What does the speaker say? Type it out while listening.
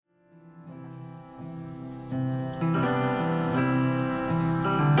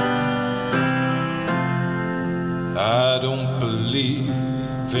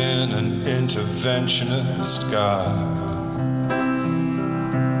been an interventionist God.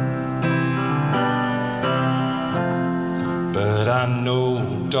 But I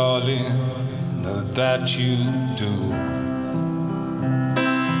know, darling, that you do.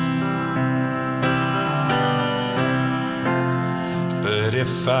 But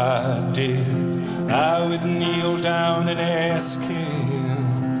if I did, I would kneel down and ask him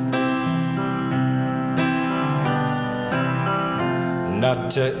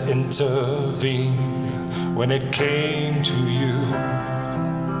not to intervene when it came to you.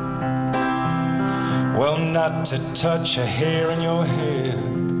 Well, not to touch a hair in your head,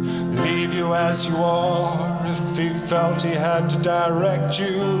 leave you as you are. If he felt he had to direct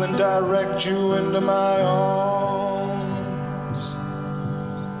you, then direct you into my arms.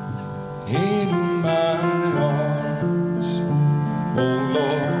 Into my arms, oh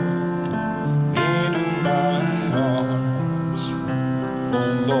Lord. Into my arms, oh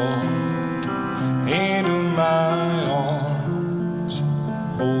Lord. Into my arms,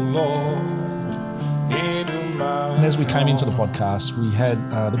 oh Lord. And as we came into the podcast, we had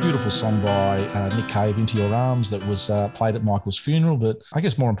the beautiful song by Nick Cave, Into Your Arms, that was played at Michael's funeral. But I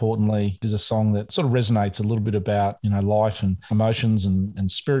guess more importantly is a song that sort of resonates a little bit about, life and emotions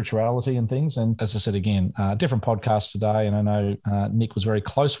and spirituality and things. And as I said, again, different podcasts today. And I know Nick was very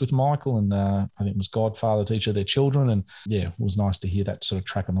close with Michael and I think was godfather to each of their children. And yeah, it was nice to hear that sort of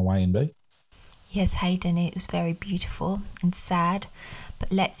track on the way in B. Yes, Hayden, it was very beautiful and sad, but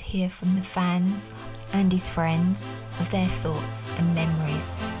let's hear from the fans and his friends of their thoughts and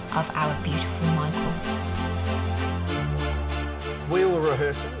memories of our beautiful Michael. We were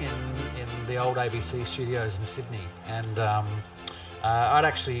rehearsing in the old ABC studios in Sydney, and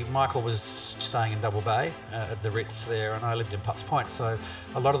Michael was staying in Double Bay at the Ritz there, and I lived in Putts Point, so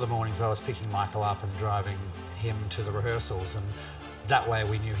a lot of the mornings I was picking Michael up and driving him to the rehearsals, and that way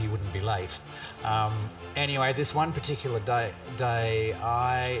we knew he wouldn't be late. Anyway, this one particular day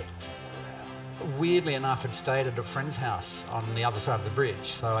I, weirdly enough, had stayed at a friend's house on the other side of the bridge,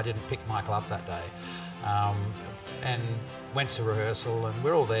 so I didn't pick Michael up that day. And went to rehearsal, and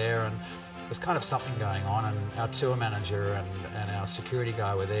we're all there, and there's kind of something going on, and our tour manager and our security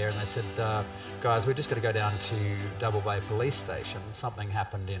guy were there, and they said, guys, we're just going to go down to Double Bay Police Station. Something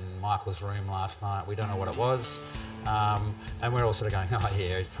happened in Michael's room last night. We don't know what it was. And we're all sort of going, oh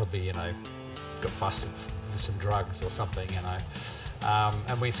yeah, he probably, got busted with some drugs or something,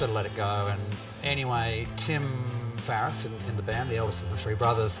 and we sort of let it go. And anyway, Tim Farris in the band, the eldest of the three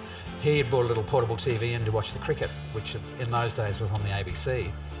brothers, he had brought a little portable TV in to watch the cricket, which in those days was on the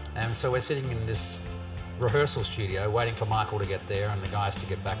ABC. And so we're sitting in this rehearsal studio waiting for Michael to get there and the guys to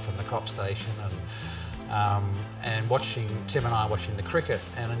get back from the cop station, and watching Tim and I watching the cricket,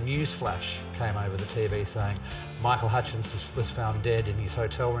 and a news flash came over the TV saying Michael Hutchence was found dead in his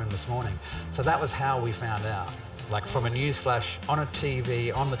hotel room this morning. So that was how we found out, like from a news flash on a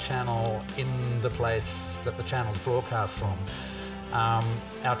TV, on the channel, in the place that the channel's broadcast from.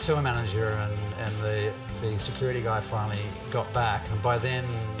 Our tour manager and the security guy finally got back, and by then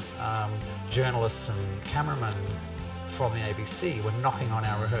journalists and cameramen from the ABC were knocking on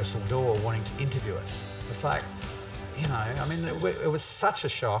our rehearsal door wanting to interview us. It's like, it was such a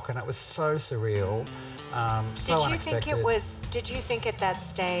shock, and it was so surreal, so unexpected. Did you think at that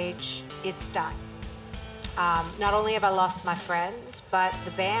stage, it's done? Not only have I lost my friend, but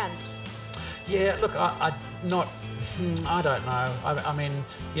the band. Yeah, look, I don't know.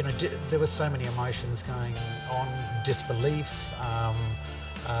 There were so many emotions going on, disbelief,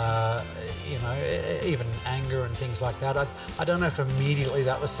 even anger and things like that. I don't know if immediately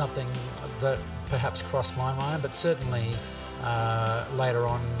that was something that perhaps crossed my mind, but certainly later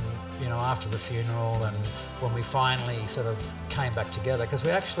on, after the funeral and when we finally sort of came back together, because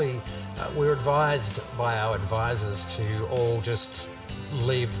we were advised by our advisors to all just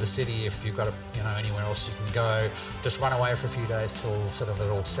leave the city if you've got anywhere else you can go. Just run away for a few days till sort of it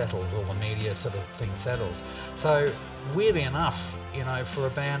all settles, all the media sort of thing settles. So weirdly enough, for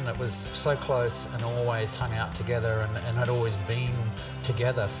a band that was so close and always hung out together and had always been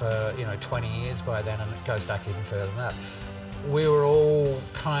together for 20 years by then, and it goes back even further than that, we were all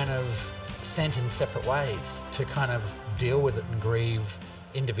kind of sent in separate ways to kind of deal with it and grieve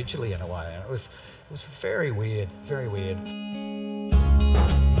individually in a way. And it was very weird, very weird.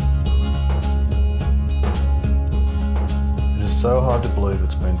 It is so hard to believe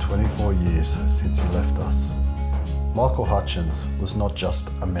it's been 24 years since he left us. Michael Hutchence was not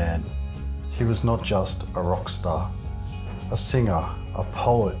just a man. He was not just a rock star. A singer, a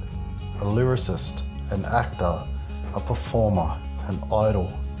poet, a lyricist, an actor, a performer, an idol,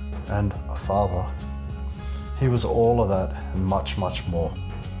 and a father. He was all of that and much, much more.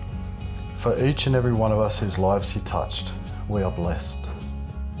 For each and every one of us whose lives he touched, we are blessed.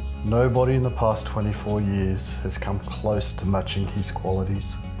 Nobody in the past 24 years has come close to matching his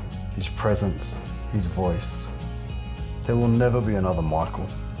qualities, his presence, his voice. There will never be another Michael,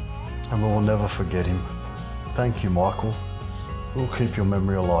 and we will never forget him. Thank you, Michael. We'll keep your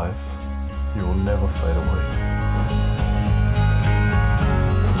memory alive. You will never fade away.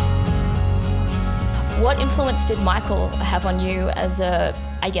 What influence did Michael have on you as a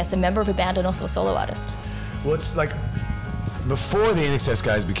member of a band and also a solo artist? Well, it's like, before the INXS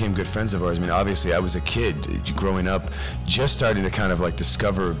guys became good friends of ours, I mean, obviously I was a kid growing up, just starting to kind of like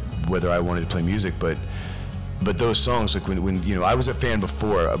discover whether I wanted to play music, but those songs, like when you know, I was a fan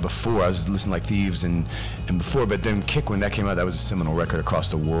before I was listening like Thieves and before, but then Kick, when that came out, that was a seminal record across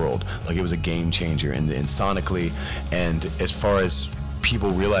the world. Like, it was a game changer, and sonically, and as far as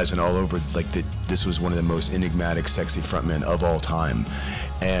people realizing all over, like, that this was one of the most enigmatic, sexy frontmen of all time,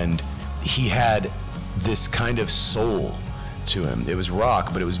 and he had this kind of soul to him. It was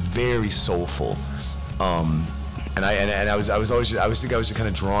rock, but it was very soulful. And I was just kind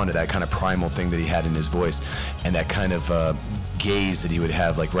of drawn to that kind of primal thing that he had in his voice, and that kind of gaze that he would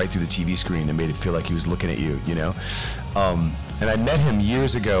have, like, right through the TV screen, that made it feel like he was looking at you, you know. And I met him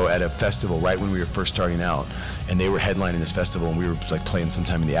years ago at a festival, right when we were first starting out, and they were headlining this festival, and we were like playing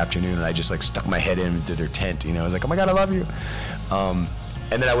sometime in the afternoon, and I just like stuck my head into their tent, you know. I was like, oh my God, I love you.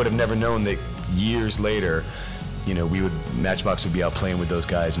 And then I would have never known that years later, you know, Matchbox would be out playing with those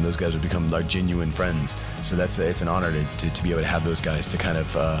guys, and those guys would become our genuine friends. So it's an honor to be able to have those guys to kind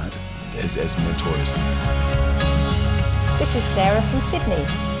of as mentors. This is Sarah from Sydney.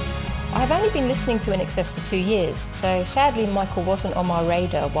 I've only been listening to INXS for 2 years, so sadly Michael wasn't on my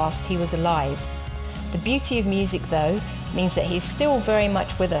radar whilst he was alive. The beauty of music, though, means that he's still very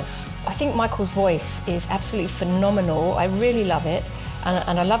much with us. I think Michael's voice is absolutely phenomenal. I really love it,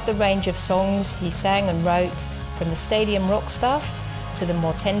 and I love the range of songs he sang and wrote, from the stadium rock stuff to the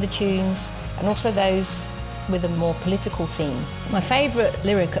more tender tunes, and also those with a more political theme. My favourite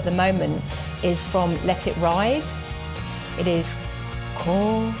lyric at the moment is from Let It Ride. It is,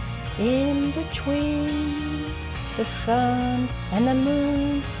 caught in between the sun and the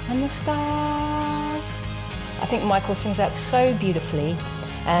moon and the stars. I think Michael sings that so beautifully,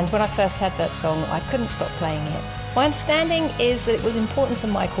 and when I first had that song, I couldn't stop playing it. My understanding is that it was important to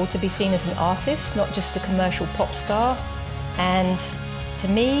Michael to be seen as an artist, not just a commercial pop star. And to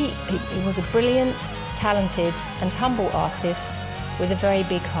me, he was a brilliant, talented and humble artist with a very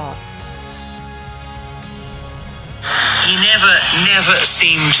big heart. He never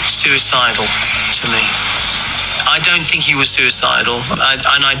seemed suicidal to me. I don't think he was suicidal,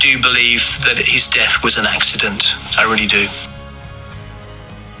 and I do believe that his death was an accident. I really do.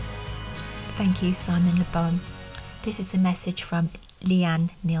 Thank you, Simon Le Bon. This is a message from Leanne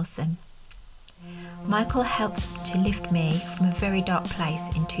Nielsen. Michael helped to lift me from a very dark place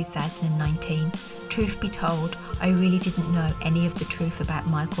in 2019. Truth be told, I really didn't know any of the truth about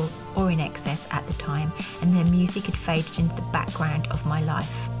Michael or INXS at the time, and their music had faded into the background of my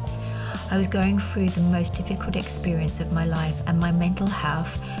life. I was going through the most difficult experience of my life, and my mental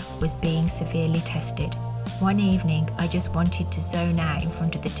health was being severely tested. One evening, I just wanted to zone out in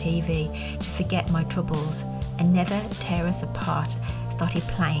front of the TV to forget my troubles, and Never Tear Us Apart started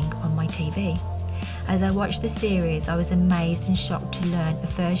playing on my TV. As I watched the series, I was amazed and shocked to learn a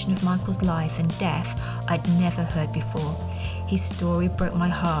version of Michael's life and death I'd never heard before. His story broke my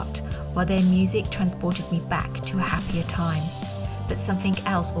heart, while their music transported me back to a happier time. But something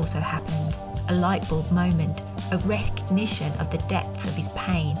else also happened. A light bulb moment, a recognition of the depth of his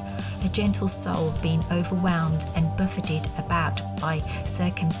pain, a gentle soul being overwhelmed and buffeted about by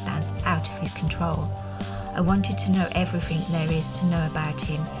circumstance out of his control. I wanted to know everything there is to know about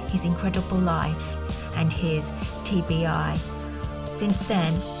him, his incredible life, and his TBI. Since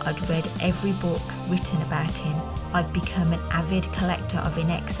then, I'd read every book written about him. I've become an avid collector of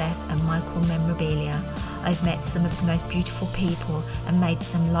INXS and Michael memorabilia. I've met some of the most beautiful people and made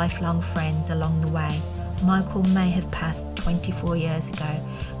some lifelong friends along the way. Michael may have passed 24 years ago,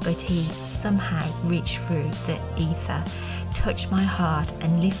 but he somehow reached through the ether, touched my heart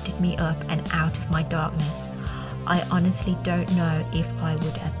and lifted me up and out of my darkness. I honestly don't know if I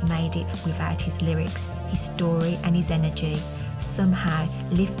would have made it without his lyrics, his story and his energy, somehow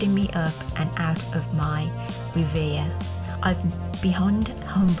lifting me up and out of my revere. I'm beyond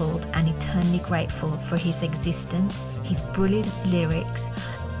humbled and eternally grateful for his existence, his brilliant lyrics,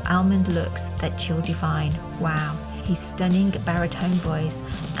 almond looks that chill divine, wow, his stunning baritone voice,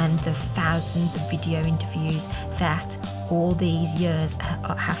 and the thousands of video interviews that all these years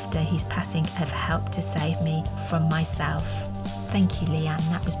after his passing have helped to save me from myself. Thank you, Leanne,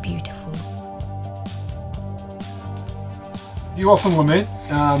 that was beautiful. You often lament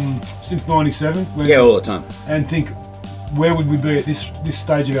since '97. Yeah, all the time. And think, where would we be at this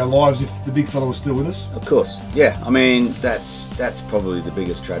stage of our lives if the big fella was still with us? Of course, yeah. I mean, that's probably the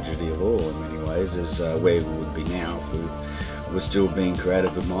biggest tragedy of all in many ways, is where we would be now if we were still being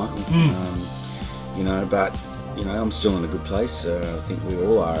creative with Michael. You know, but you know, I'm still in a good place. I think we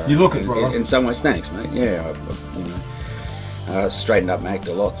all are. You look it, brother. In some ways, thanks, mate. Yeah, straightened up, mate,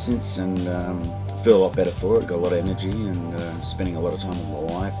 a lot since, and feel a lot better for it. Got a lot of energy, and spending a lot of time with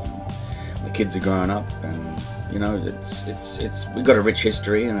my wife. And my kids are growing up, and you know, it's we've got a rich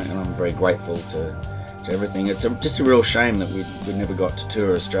history, and I'm very grateful to everything. It's just a real shame that we never got to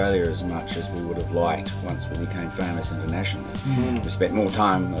tour Australia as much as we would have liked once we became famous internationally. We spent more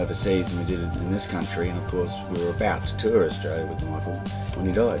time overseas than we did in this country, and of course we were about to tour Australia with Michael when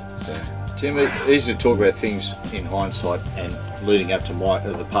he died. So, Tim, it's easy to talk about things in hindsight, and leading up to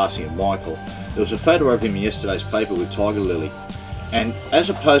the passing of Michael, there was a photo of him in yesterday's paper with Tiger Lily, and as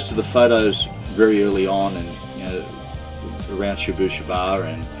opposed to the photos very early on, and you know, around Shabu Shabar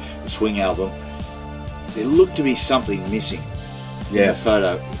and the Swing album, there looked to be something missing in the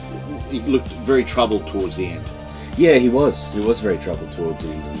photo. He looked very troubled towards the end. Yeah, he was very troubled towards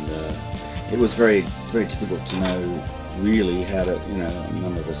the end, and it was very, very difficult to know really how to, you know,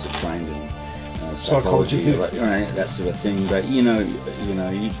 none of us are trained in psychology, or that sort of thing. But you know,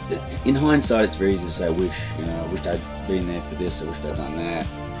 in hindsight, it's very easy to say, I wished I'd been there for this, I wished I'd done that.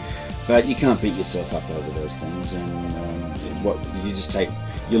 But you can't beat yourself up over those things, and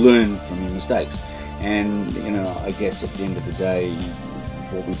you learn from your mistakes. And you know, I guess at the end of the day,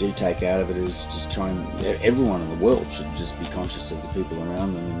 what we do take out of it is just everyone in the world should just be conscious of the people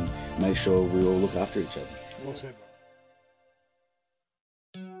around them and make sure we all look after each other. Well said.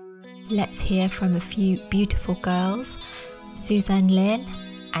 Let's hear from a few beautiful girls, Suzanne Lynn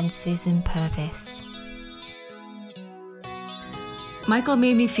and Susan Purvis. Michael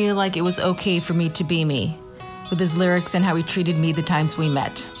made me feel like it was okay for me to be me, with his lyrics and how he treated me the times we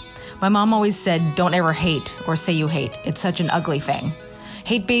met. My mom always said, don't ever hate or say you hate. It's such an ugly thing.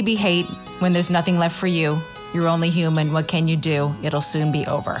 Hate, baby, hate. When there's nothing left for you, you're only human. What can you do? It'll soon be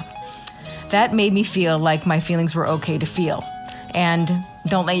over. That made me feel like my feelings were okay to feel. And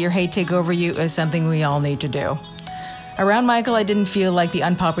don't let your hate take over you is something we all need to do. Around Michael, I didn't feel like the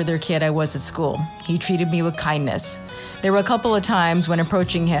unpopular kid I was at school. He treated me with kindness. There were a couple of times when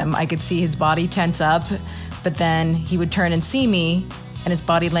approaching him, I could see his body tense up, but then he would turn and see me, and his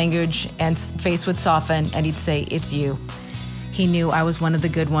body language and face would soften, and he'd say, it's you. He knew I was one of the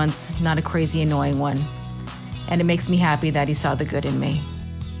good ones, not a crazy, annoying one. And it makes me happy that he saw the good in me.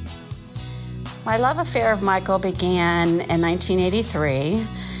 My love affair of Michael began in 1983.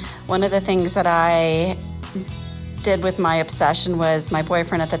 One of the things that I did with my obsession was my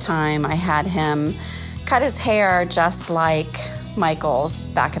boyfriend at the time, I had him cut his hair just like Michael's.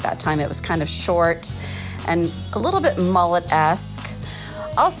 Back at that time, it was kind of short and a little bit mullet-esque.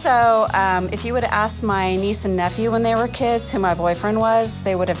 Also, if you would have asked my niece and nephew when they were kids who my boyfriend was,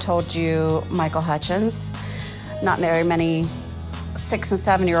 they would have told you Michael Hutchence. Not very many 6 and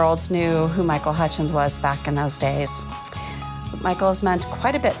 7-year-olds knew who Michael Hutchence was back in those days. But Michael has meant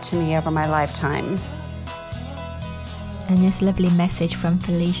quite a bit to me over my lifetime. And this lovely message from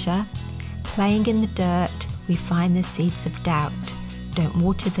Felicia. Playing in the dirt, we find the seeds of doubt. Don't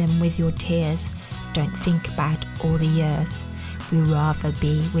water them with your tears. Don't think about all the years. We rather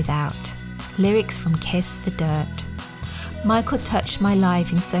be without. Lyrics from Kiss the Dirt. Michael touched my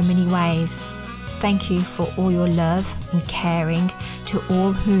life in so many ways. Thank you for all your love and caring to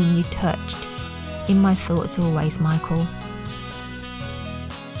all whom you touched. In my thoughts always, Michael.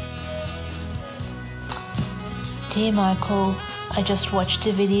 Dear Michael, I just watched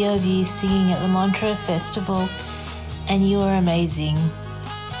a video of you singing at the Montreux Festival, and you are amazing.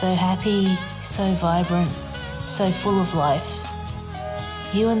 So happy, so vibrant, so full of life.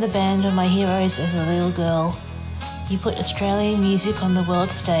 You and the band are my heroes as a little girl. You put Australian music on the world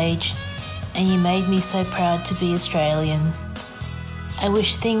stage, and you made me so proud to be Australian. I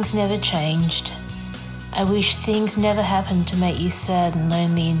wish things never changed. I wish things never happened to make you sad and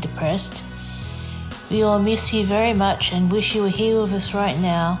lonely and depressed. We all miss you very much and wish you were here with us right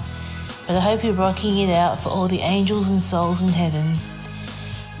now, but I hope you're rocking it out for all the angels and souls in heaven.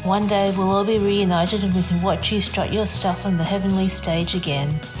 One day we'll all be reunited and we can watch you strut your stuff on the heavenly stage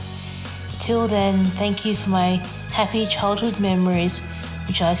again. Till then, thank you for my happy childhood memories,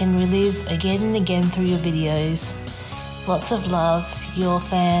 which I can relive again and again through your videos. Lots of love, your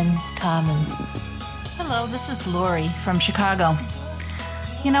fan, Carmen. Hello, this is Lori from Chicago.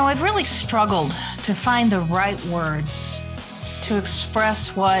 You know, I've really struggled to find the right words to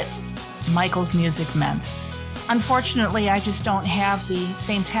express what Michael's music meant. Unfortunately, I just don't have the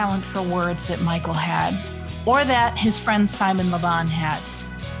same talent for words that Michael had, or that his friend Simon Le Bon had.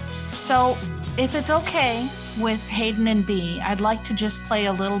 So, if it's okay with Hayden and B, I'd like to just play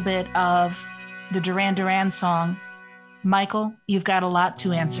a little bit of the Duran Duran song, Michael, You've Got a Lot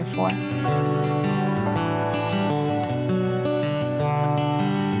to Answer For.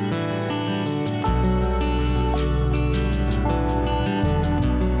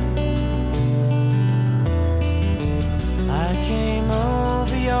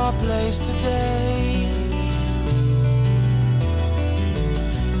 Place today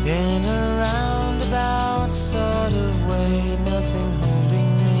in a roundabout sort of way, nothing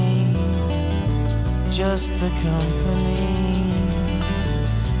holding me, just the company,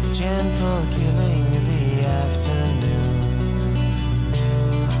 gentle killing of the afternoon.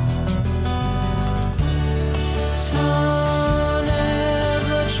 Don't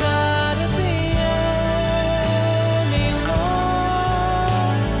ever try to be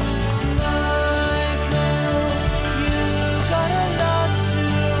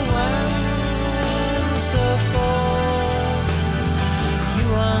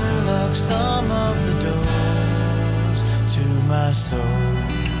some of the doors to my soul.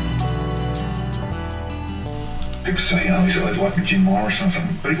 People say, he's like a Jim Morrison or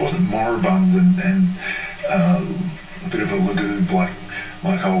something, but he wasn't moribund and a bit of a lagoon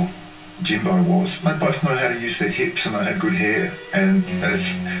like old Jimbo was. They both know how to use their hips and they had good hair, and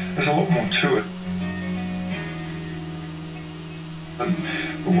there's a lot more to it. And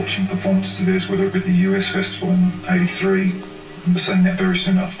we're watching performances of theirs, whether it be at the US Festival in '83. I remember seeing that very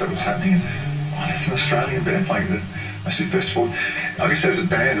soon after that was happening. And, that's an Australian band playing the Massive Festival. I guess as a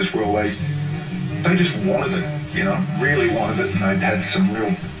band as well, they just wanted it, really wanted it, and they'd had some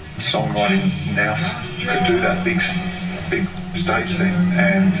real songwriting nous to do that big stage thing.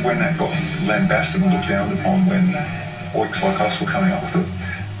 And when that got lambasted and looked down upon, when oiks like us were coming up with it,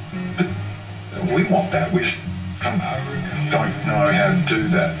 but we want that. We just don't know how to do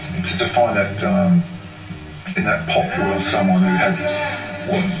that. To find that in that pop world, someone who had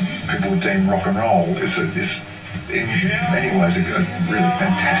what people would deem rock and roll is in many ways a really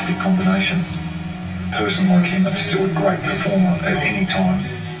fantastic combination. A person like him that's still a great performer at any time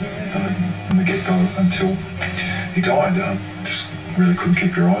from the get-go until he died. Just really couldn't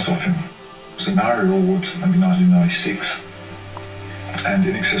keep your eyes off him. It was the Mario Awards, maybe 1996, and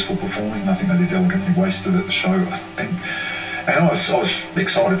Inaccessible performing. I think they did Elegantly Wasted at the show, I think. And I was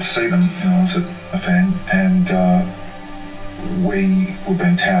excited to see them. I was a fan, and we were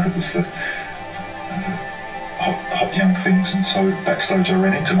being touted as the hot young things. And so backstage, I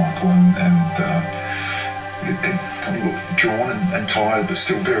ran into Michael, and he kind of looked drawn and tired, but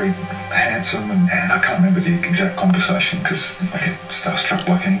still very handsome. And I can't remember the exact conversation because I get starstruck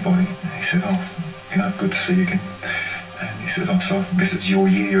like anybody. And he said, good to see you again. And he said, so I guess it's your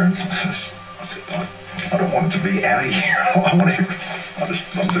year. And I said, I don't want it to be our year.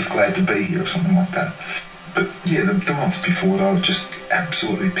 I'm just glad to be here or something like that. But yeah, the months before, they were just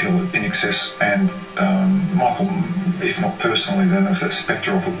absolutely pure INXS, and Michael, if not personally, then as that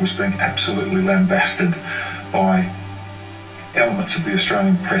spectre of it was being absolutely lambasted by elements of the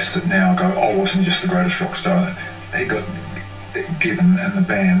Australian press that now go, wasn't he just the greatest rock star? He got given and the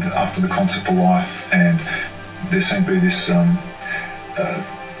band after the Concert for Life, and there seemed to be this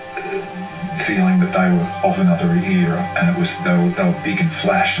feeling that they were of another era, and it was they were big and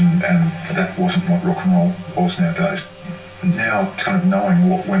flash, and that wasn't what rock and roll was nowadays. Now, kind of knowing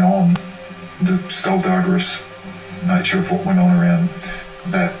what went on, the skullduggerous nature of what went on around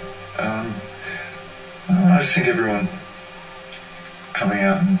that, I just think everyone coming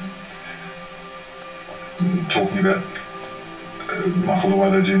out and talking about Michael the way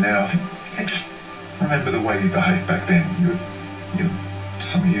they do now, I think, just remember the way you behaved back then.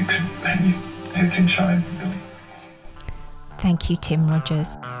 Some of you could hang your heads in shame, really. Thank you, Tim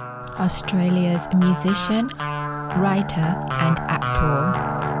Rogers, Australia's musician, writer and actor.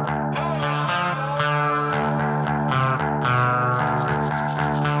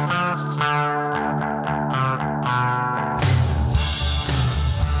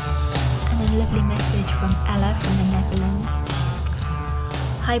 And a lovely message from Ella from the Netherlands.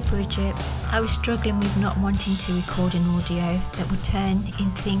 Hi Bridget, I was struggling with not wanting to record an audio that would turn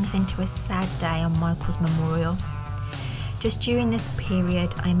things into a sad day on Michael's memorial. Just during this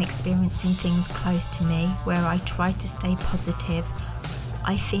period, I'm experiencing things close to me where I try to stay positive.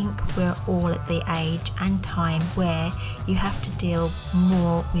 I think we're all at the age and time where you have to deal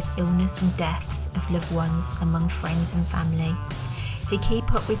more with illness and deaths of loved ones among friends and family. To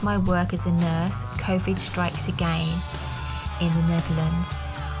keep up with my work as a nurse, COVID strikes again in the Netherlands.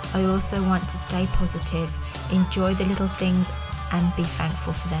 I also want to stay positive enjoy the little things and be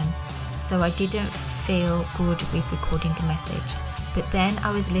thankful for them. So I didn't feel good with recording a message. But then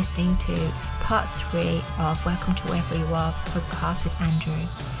I was listening to part 3 of Welcome to Wherever You Are podcast with Andrew,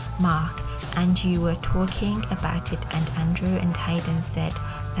 Mark, and you were talking about it, and Andrew and Hayden said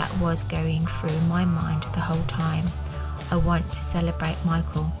that was going through my mind the whole time. I want to celebrate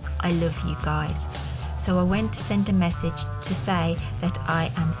Michael. I love you guys. So I went to send a message to say that I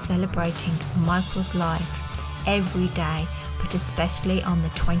am celebrating Michael's life every day, but especially on the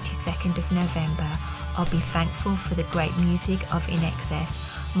 22nd of November. I'll be thankful for the great music of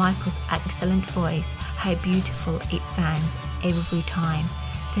INXS, Michael's excellent voice, how beautiful it sounds every time.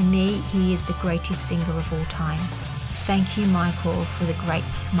 For me, he is the greatest singer of all time. Thank you, Michael, for the great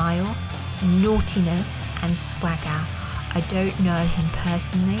smile, naughtiness and swagger. I don't know him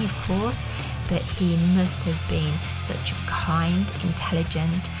personally, of course, but he must have been such a kind,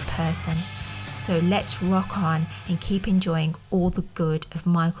 intelligent person. So let's rock on and keep enjoying all the good of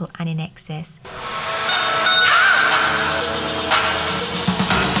Michael and INXS.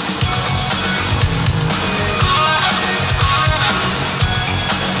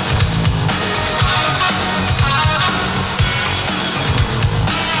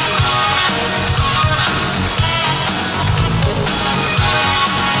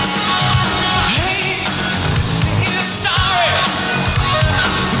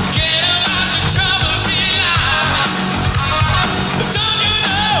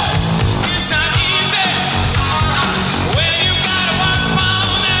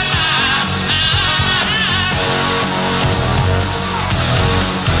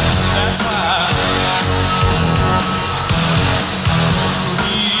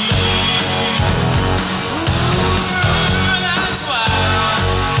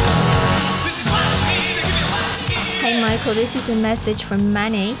 This is a message from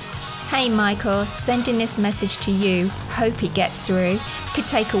Manny. Hey Michael, sending this message to you. Hope it gets through. Could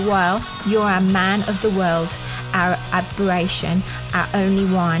take a while. You're our man of the world, our aberration, our only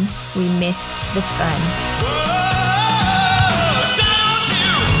one. We miss the fun.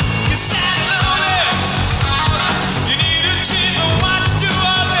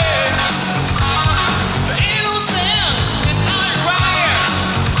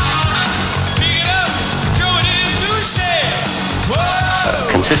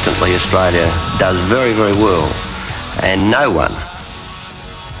 Consistently, Australia does very, very well, and no one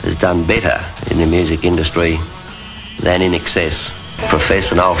has done better in the music industry than INXS.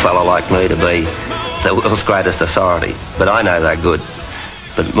 Profess an old fellow like me to be the world's greatest authority, but I know they're good.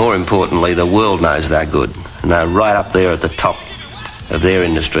 But more importantly, the world knows they're good, and they're right up there at the top of their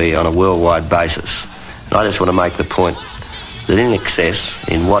industry on a worldwide basis. And I just want to make the point that INXS,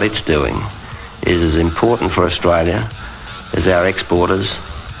 in what it's doing, is as important for Australia as our exporters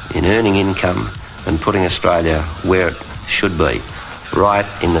in earning income and putting Australia where it should be, right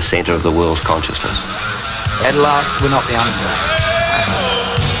in the centre of the world's consciousness. At last, we're not the underdog.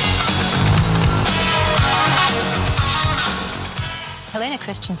 Helena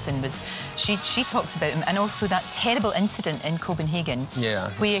Christensen she talks about him, and also that terrible incident in Copenhagen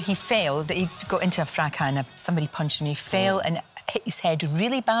where he fell, that he got into a fracas and somebody punched him, he fell and hit his head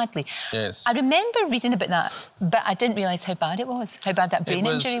really badly. Yes. I remember reading about that, but I didn't realise how bad it was, how bad that brain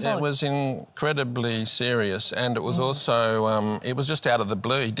injury was. It was incredibly serious, and it was also, it was just out of the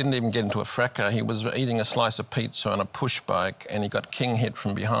blue. He didn't even get into a fracas. He was eating a slice of pizza on a push bike, and he got king hit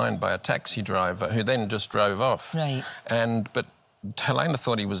from behind by a taxi driver who then just drove off. Right. But Helena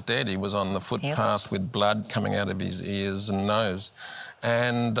thought he was dead. He was on the footpath with blood coming out of his ears and nose.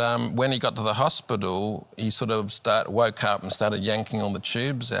 And when he got to the hospital, he sort of woke up and started yanking all the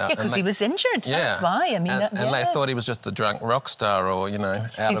tubes out. Yeah, because he was injured, that's why. I mean, and they thought he was just a drunk rock star or, you know,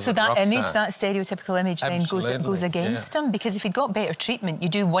 So that image, that stereotypical image then goes against him, because if he'd got better treatment, you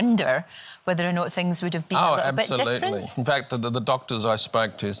do wonder whether or not things would have been a little bit different. In fact, the doctors I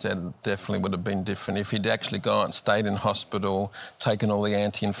spoke to said definitely would have been different if he'd actually stayed in hospital, taken all the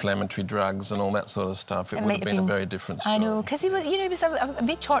anti-inflammatory drugs and all that sort of stuff. It would have been a very different story. I know, because he was, you know, he was a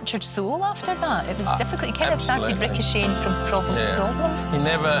bit tortured soul after that. It was difficult. He kind of started ricocheting from problem to problem. He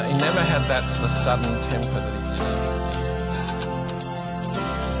never had that sort of sudden temper that he did.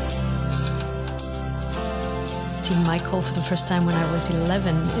 Michael for the first time when I was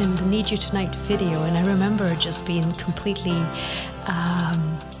 11 in the Need You Tonight video, and I remember just being completely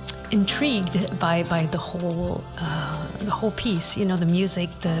intrigued by the whole piece. You know, the music,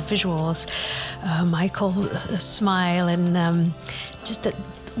 the visuals, Michael's smile, and just that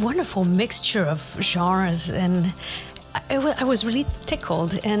wonderful mixture of genres. And I was really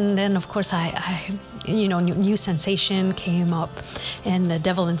tickled, and then of course I new sensation came up, and the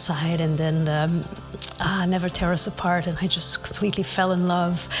Devil Inside, and then Never Tear Us Apart, and I just completely fell in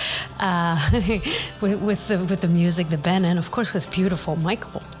love with the music, the band, and of course with beautiful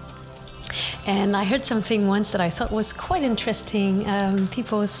Michael. And I heard something once that I thought was quite interesting.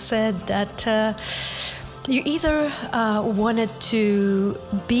 People said that you either wanted to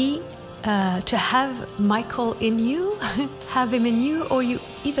be to have Michael in you, have him in you, or you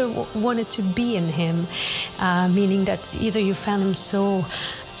either wanted to be in him, meaning that either you found him so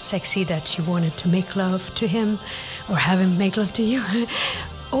sexy that you wanted to make love to him or have him make love to you,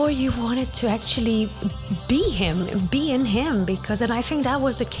 or you wanted to actually be him, be in him, because, and I think that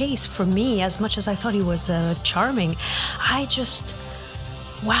was the case for me. As much as I thought he was charming, I just,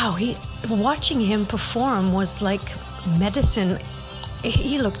 wow, watching him perform was like medicine.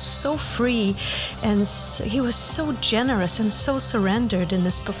 He looked so free, and he was so generous and so surrendered in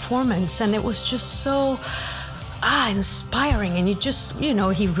his performance, and it was just so inspiring. And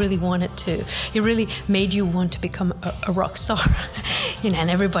he really wanted to, he really made you want to become a rock star. And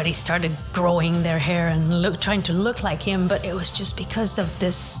everybody started growing their hair and trying to look like him, but it was just because of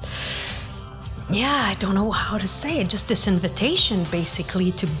this, I don't know how to say it, just this invitation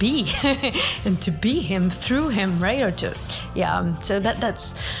basically to be and to be him through him, right? Or to, so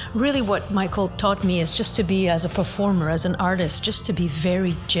that's really what Michael taught me, is just to be, as a performer, as an artist, just to be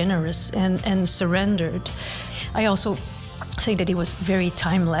very generous and surrendered. I also think that he was very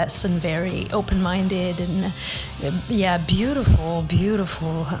timeless and very open-minded, and beautiful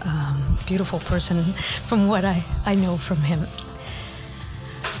person from what I know from him.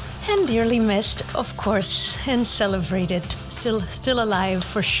 And dearly missed, of course, and celebrated. Still alive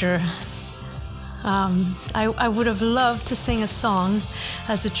for sure. I would have loved to sing a song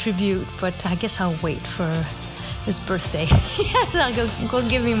as a tribute, but I guess I'll wait for his birthday. I'll go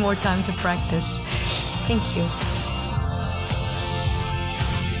give me more time to practice. Thank you.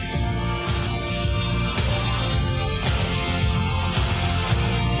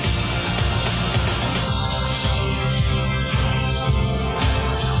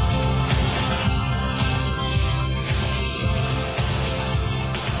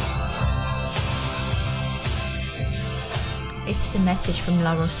 This is a message from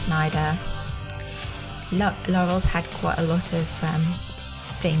Laurel Snyder. Laurel's had quite a lot of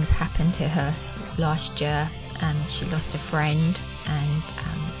things happen to her last year. She lost a friend, and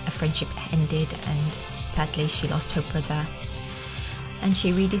a friendship ended, and sadly she lost her brother. And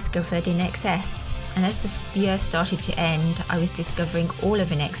she rediscovered INXS. And as the year started to end, I was discovering all of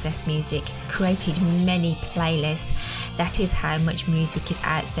INXS music, created many playlists. That is how much music is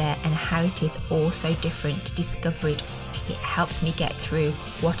out there, and how it is all so different. To discover it, it helped me get through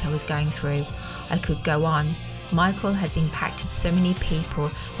what I was going through. I could go on. Michael has impacted so many people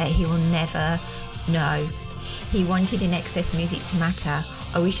that he will never know. He wanted INXS music to matter.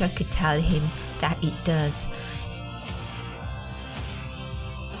 I wish I could tell him that it does.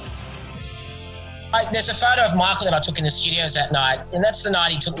 There's a photo of Michael that I took in the studios that night, and that's the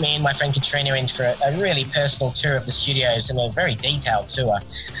night he took me and my friend Katrina in for a really personal tour of the studios, and a very detailed tour.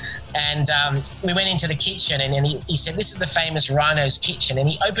 And we went into the kitchen, and he said, "This is the famous Rhino's kitchen," and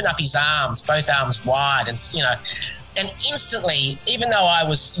he opened up his arms, both arms wide, and instantly, even though I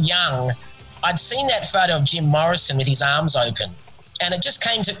was young, I'd seen that photo of Jim Morrison with his arms open. And it just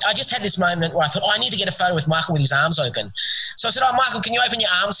came to, I just had this moment where I thought, I need to get a photo with Michael with his arms open. So I said, Michael, can you open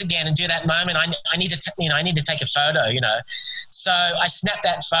your arms again and do that moment? I need to take a photo, So I snapped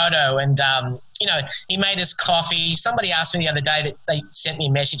that photo, and, he made us coffee. Somebody asked me the other day that they sent me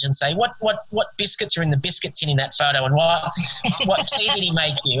a message and say, what biscuits are in the biscuit tin in that photo, and what tea did he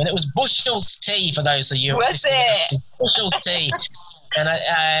make you? And it was Bushell's tea, for those of you. Was it? Bushell's tea. But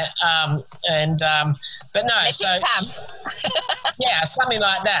no, so yeah, something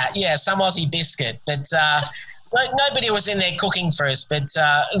like that. Yeah, some Aussie biscuit. But nobody was in there cooking for us. But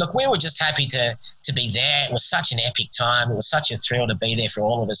look, we were just happy to be there. It was such an epic time. It was such a thrill to be there for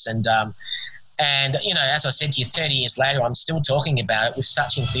all of us. And as I said to you, 30 years later, I'm still talking about it with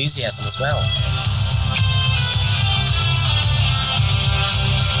such enthusiasm as well.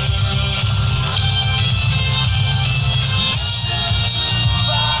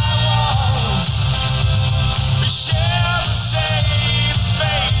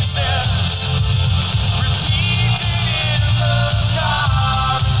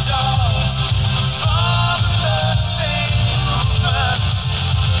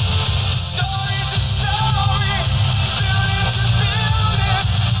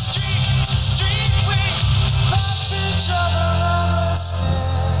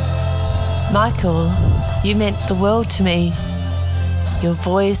 Michael You meant the world to me. Your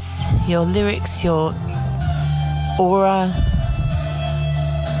voice, your lyrics, your aura.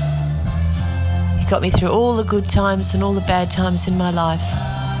 You got me through all the good times and all the bad times in my life,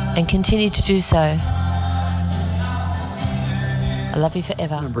 and continue to do so. I love you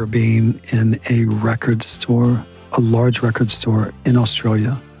forever. I remember being in a record store, a large record store in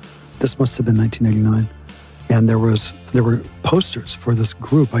Australia. This must have been 1989. And there were posters for this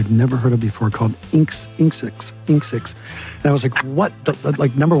group I'd never heard of before called Ink6. And I was like, what?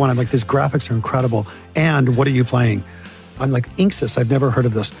 Like, number one, I'm like, these graphics are incredible. And what are you playing? I'm like, Ink6, I've never heard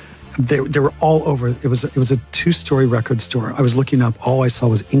of this. They were all over. It was a 2-story record store. I was looking up, all I saw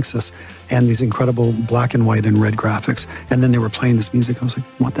was Ink6 and these incredible black and white and red graphics. And then they were playing this music. I was like,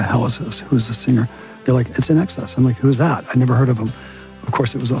 what the hell is this? Who's the singer? They're like, it's INXS. I'm like, who's that? I never heard of him. Of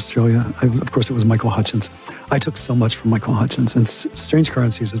course, it was Australia. Of course, it was Michael Hutchence. I took so much from Michael Hutchence. And Strange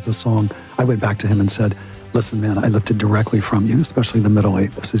Currencies is the song. I went back to him and said, listen, man, I lifted directly from you, especially the middle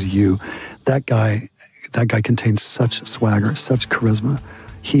eight. This is you. That guy contains such swagger, such charisma.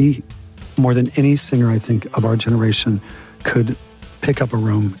 He, more than any singer, I think, of our generation, could pick up a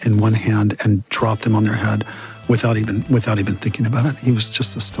room in one hand and drop them on their head without even thinking about it. He was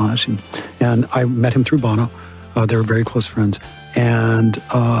just astonishing. And I met him through Bono. They were very close friends. And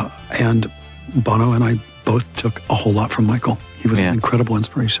Bono and I both took a whole lot from Michael. He was an incredible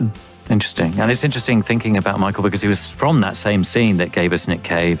inspiration. Interesting. And it's interesting thinking about Michael because he was from that same scene that gave us Nick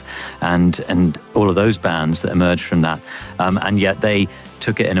Cave and all of those bands that emerged from that. And yet they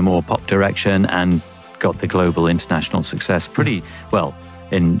took it in a more pop direction and got the global international success pretty well,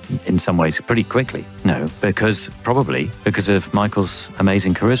 in some ways pretty quickly. No, probably because of Michael's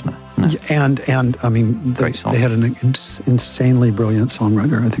amazing charisma. No. And I mean, they had an insanely brilliant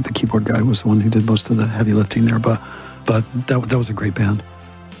songwriter. I think the keyboard guy was the one who did most of the heavy lifting there, but that was a great band.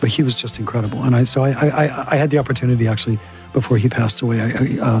 But he was just incredible. And I had the opportunity actually before he passed away.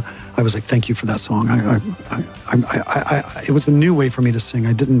 I was like, thank you for that song. It was a new way for me to sing.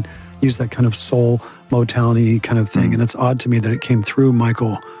 I didn't use that kind of soul Motown-y kind of thing. And it's odd to me that it came through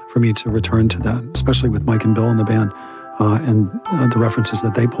Michael for me to return to that, especially with Mike and Bill in the band and the references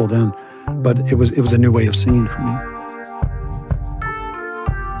that they pulled in. But it was a new way of singing for me.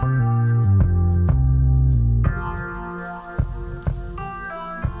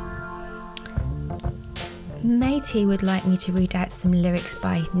 Matey would like me to read out some lyrics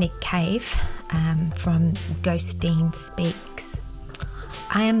by Nick Cave from Ghosteen Speaks.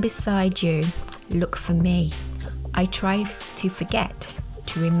 I am beside you, look for me. I try to forget,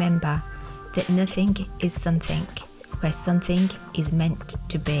 to remember that nothing is something, where something is meant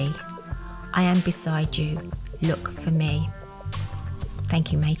to be. I am beside you, look for me.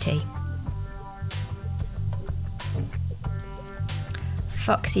 Thank you, Matey.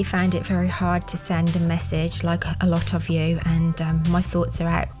 Foxy found it very hard to send a message, like a lot of you, and my thoughts are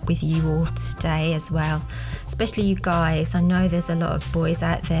out with you all today as well, especially you guys. I know there's a lot of boys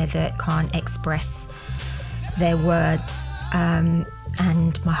out there that can't express their words, and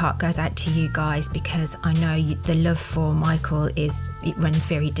my heart goes out to you guys because I know the love for Michael runs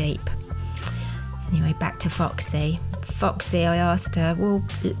very deep. Anyway, back to Foxy. Foxy, I asked her, well,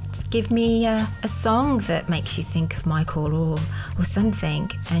 give me a song that makes you think of Michael or something.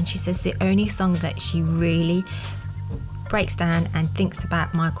 And she says the only song that she really breaks down and thinks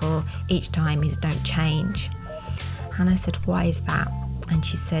about Michael each time is Don't Change. And I said, why is that? And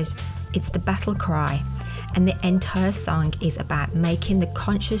she says, it's the battle cry. And the entire song is about making the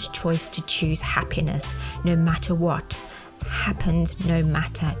conscious choice to choose happiness no matter what happens, no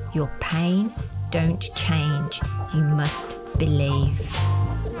matter your pain. Don't change. You must believe.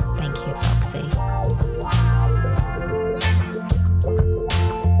 Thank you, Foxy.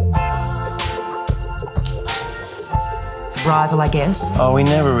 Rival, I guess. Oh, we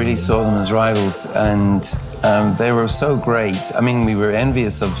never really saw them as rivals, and they were so great. I mean, we were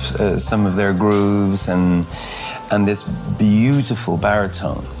envious of some of their grooves and this beautiful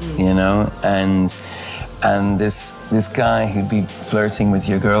baritone, you know, and this guy who'd be flirting with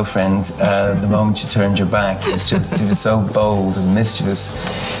your girlfriend the moment you turned your back. He was so bold and mischievous.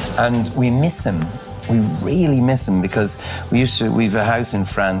 And we miss him. We really miss him because we've a house in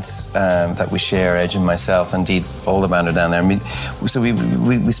France that we share, Edge and myself, indeed all the band are down there. So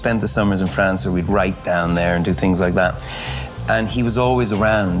we spent the summers in France, or we'd write down there and do things like that. And he was always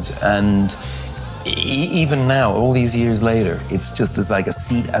around, and even now, all these years later, there's like a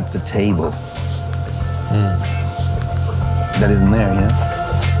seat at the table. That isn't there, yeah?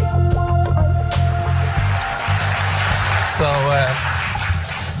 So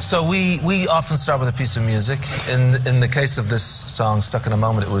So we often start with a piece of music. In the case of this song, Stuck in a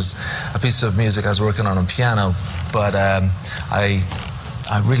Moment, it was a piece of music I was working on piano, but I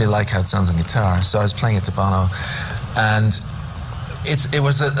really like how it sounds on guitar, so I was playing it to Bono. And it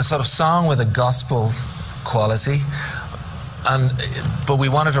was a sort of song with a gospel quality, but we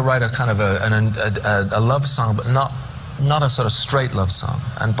wanted to write a kind of a love song, but not a sort of straight love song.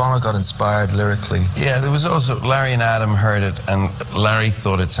 And Bono got inspired lyrically. Yeah, there was also, Larry and Adam heard it, and Larry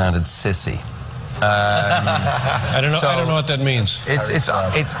thought it sounded sissy. I don't know what that means.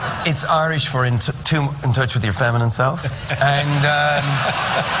 It's Irish for too in touch with your feminine self,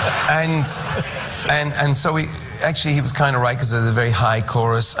 and so he was kind of right, because it was a very high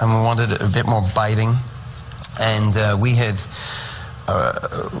chorus, and we wanted it a bit more biting, and we had.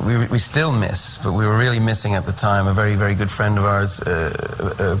 We still miss, but we were really missing at the time, a very, very good friend of ours,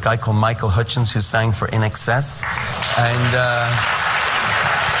 a guy called Michael Hutchins, who sang for In Excess, and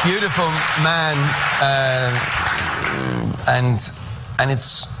beautiful man, and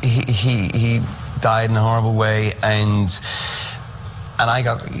he died in a horrible way, and I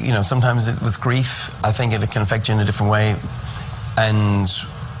got, sometimes with grief, I think it can affect you in a different way, and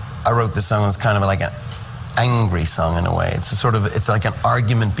I wrote this song as kind of like an angry song in a way. It's like an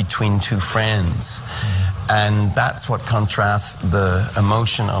argument between two friends, and that's what contrasts the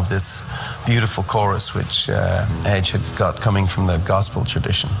emotion of this beautiful chorus, which Edge had got coming from the gospel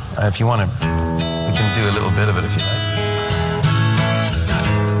tradition. If you want to, we can do a little bit of it if you like.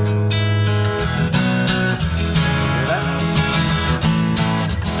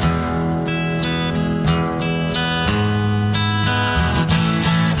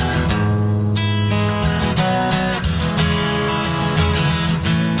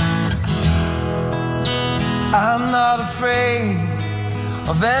 I'm not afraid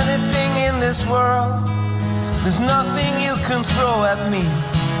of anything in this world. There's nothing you can throw at me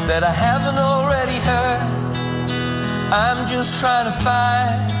that I haven't already heard. I'm just trying to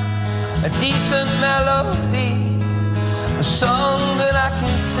find a decent melody, a song that I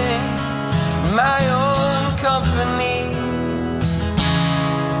can sing in my own company.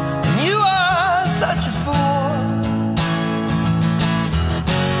 And you are such a fool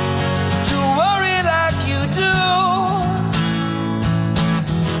to worry like you do.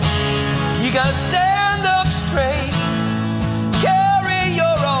 You gotta stand up straight, carry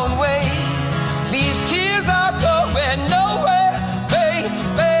your own weight. These tears are going nowhere, baby.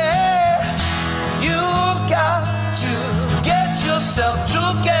 You've got to get yourself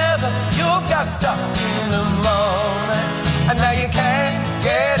together. You've got stuck in a moment, and now you can't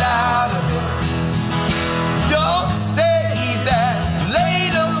get out of it. Don't say that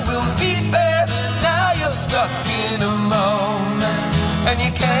later will be better. Now you're stuck in a moment, and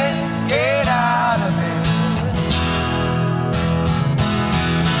you can't get out of it.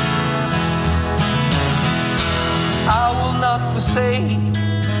 I will not forsake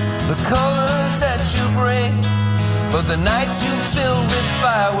the colors that you bring, but the nights you fill with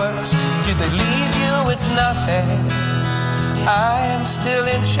fireworks, did they leave you with nothing? I am still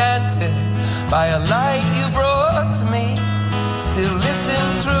enchanted by a light you brought to me. Still listen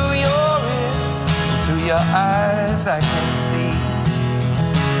through your ears, through your eyes I can see.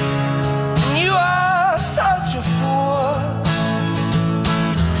 You are such a fool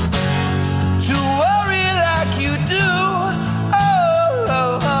to worry like you do.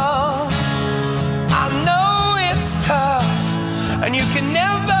 Oh, I know it's tough, and you can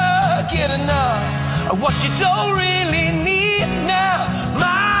never get enough of what you don't really need now.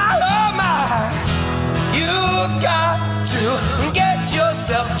 My, oh my, you've got to get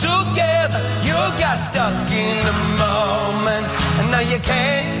yourself together. You got stuck in the moment, and now you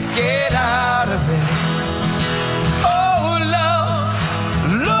can't get out of it. Oh Lord,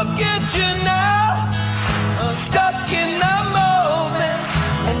 look at you now, stuck in the moment,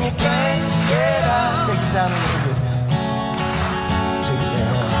 and you can't get out. Take it down a little bit. Take it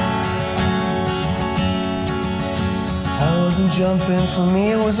down. I wasn't jumping, for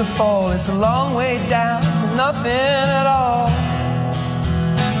me it was a fall. It's a long way down to nothing at all.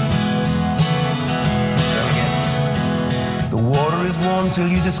 The water is warm till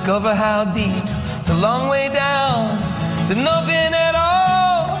you discover how deep. It's a long way down to nothing at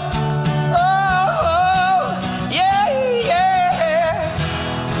all. Oh, yeah, yeah.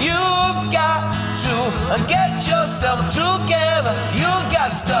 You've got to get yourself together. You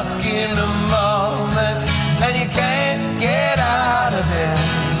got stuck in a moment, and you can't get out of it.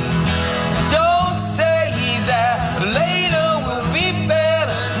 Don't say that later will be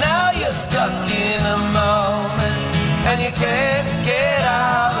better. Now you're stuck in a moment, and you can't get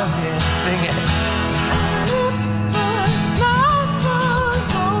out of it. Sing it. If the night was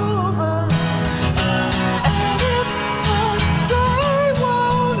over,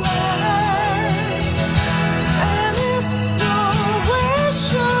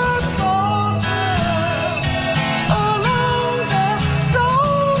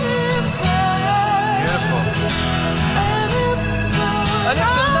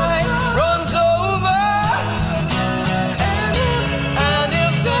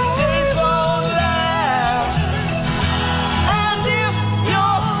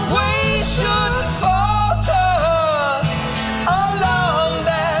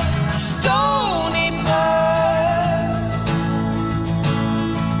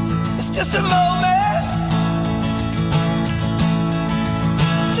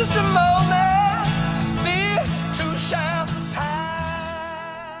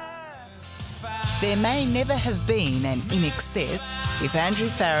 There may never have been an INXS if Andrew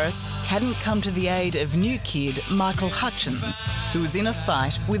Farriss hadn't come to the aid of new kid Michael Hutchins, who was in a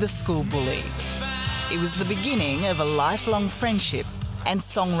fight with a school bully. It was the beginning of a lifelong friendship and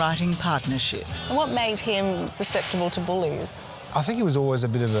songwriting partnership. And what made him susceptible to bullies? I think he was always a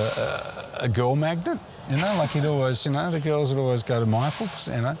bit of a girl magnet, you know, like he'd always, you know, the girls would always go to Michael,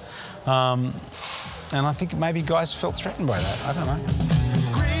 you know. And I think maybe guys felt threatened by that, I don't know.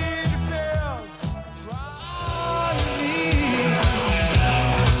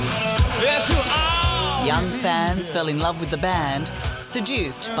 Young fans fell in love with the band,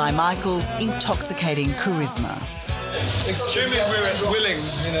 seduced by Michael's intoxicating charisma. Extremely willing,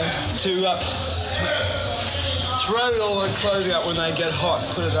 you know, to throw all their clothing up when they get hot,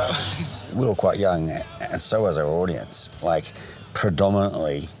 put it up. We were quite young, and so was our audience, like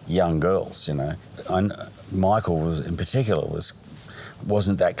predominantly young girls, you know. And Michael was, in particular,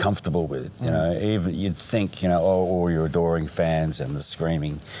 wasn't that comfortable with, you know. Even you'd think, you know, all your adoring fans and the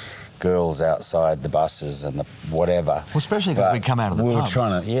screaming girls outside the buses and the whatever. Well, especially because we'd come out of the pubs.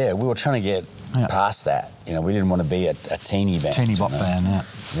 We were trying to get past that. You know, we didn't want to be a teeny band. Teeny bop band, yeah.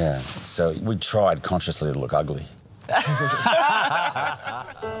 Yeah. So we tried consciously to look ugly.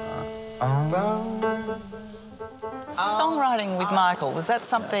 Songwriting with Michael, was that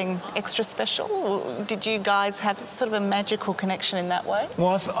something extra special? Or did you guys have sort of a magical connection in that way?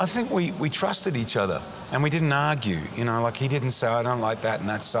 Well, I think we trusted each other and we didn't argue, you know, like he didn't say, I don't like that and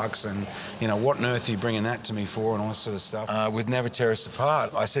that sucks and, you know, what on earth are you bringing that to me for and all that sort of stuff. We'd never tear us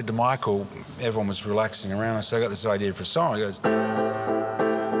apart. I said to Michael, everyone was relaxing around, I said, I got this idea for a song. He goes...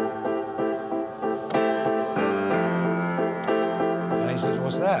 And he says,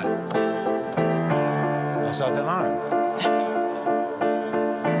 what's that? I said, I don't know.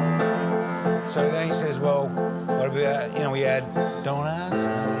 So then he says, well, what about, you know, we add don't ask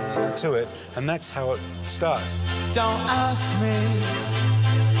me to it, and that's how it starts. Don't ask me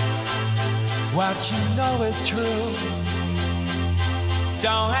what you know is true.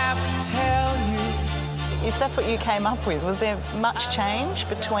 Don't have to tell you. If that's what you came up with, was there much change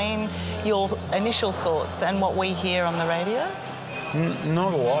between your initial thoughts and what we hear on the radio?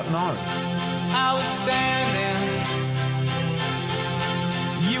 Not a lot, no. I was standing,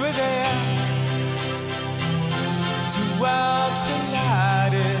 you were there. Two worlds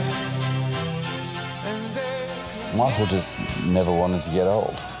collided. Michael just never wanted to get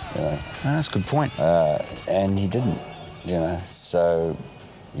old, you know. That's a good point. And he didn't, you know. So,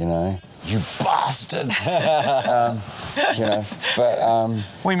 you know, you bastard. You know, but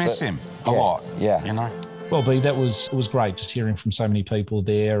we miss him a lot. Yeah, you know. Well, B, it was great just hearing from so many people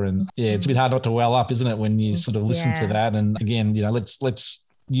there, and yeah, it's a bit hard not to well up, isn't it, when you sort of listen to that? And again, you know, let's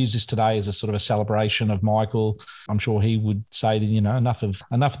use this today as a sort of a celebration of Michael. I'm sure he would say that, you know, enough of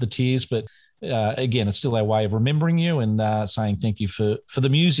the tears, but again, it's still our way of remembering you and saying thank you for the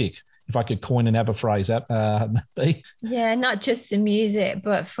music. If I could coin and have a phrase, B. Yeah, not just the music,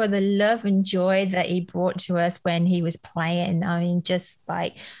 but for the love and joy that he brought to us when he was playing. I mean, just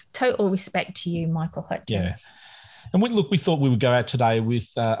like total respect to you, Michael Hutchins. Yeah. And we thought we would go out today with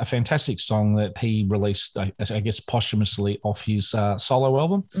a fantastic song that he released, I guess, posthumously off his solo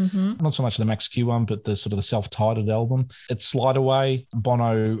album. Mm-hmm. Not so much the Max Q one, but the sort of the self-titled album. It's Slide Away.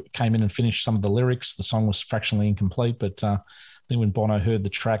 Bono came in and finished some of the lyrics. The song was fractionally incomplete, but I think when Bono heard the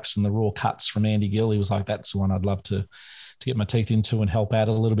tracks and the raw cuts from Andy Gill, he was like, that's the one I'd love to get my teeth into and help out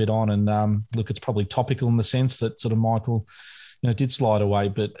a little bit on. And look, it's probably topical in the sense that sort of Michael, you know, did slide away,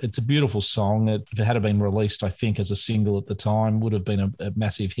 but it's a beautiful song. If it had been released, I think, as a single at the time, would have been a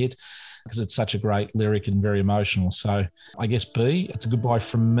massive hit because it's such a great lyric and very emotional. So I guess, B, it's a goodbye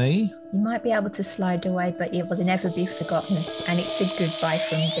from me. You might be able to slide away, but it will never be forgotten. And it's a goodbye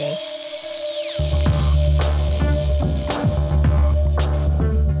from B.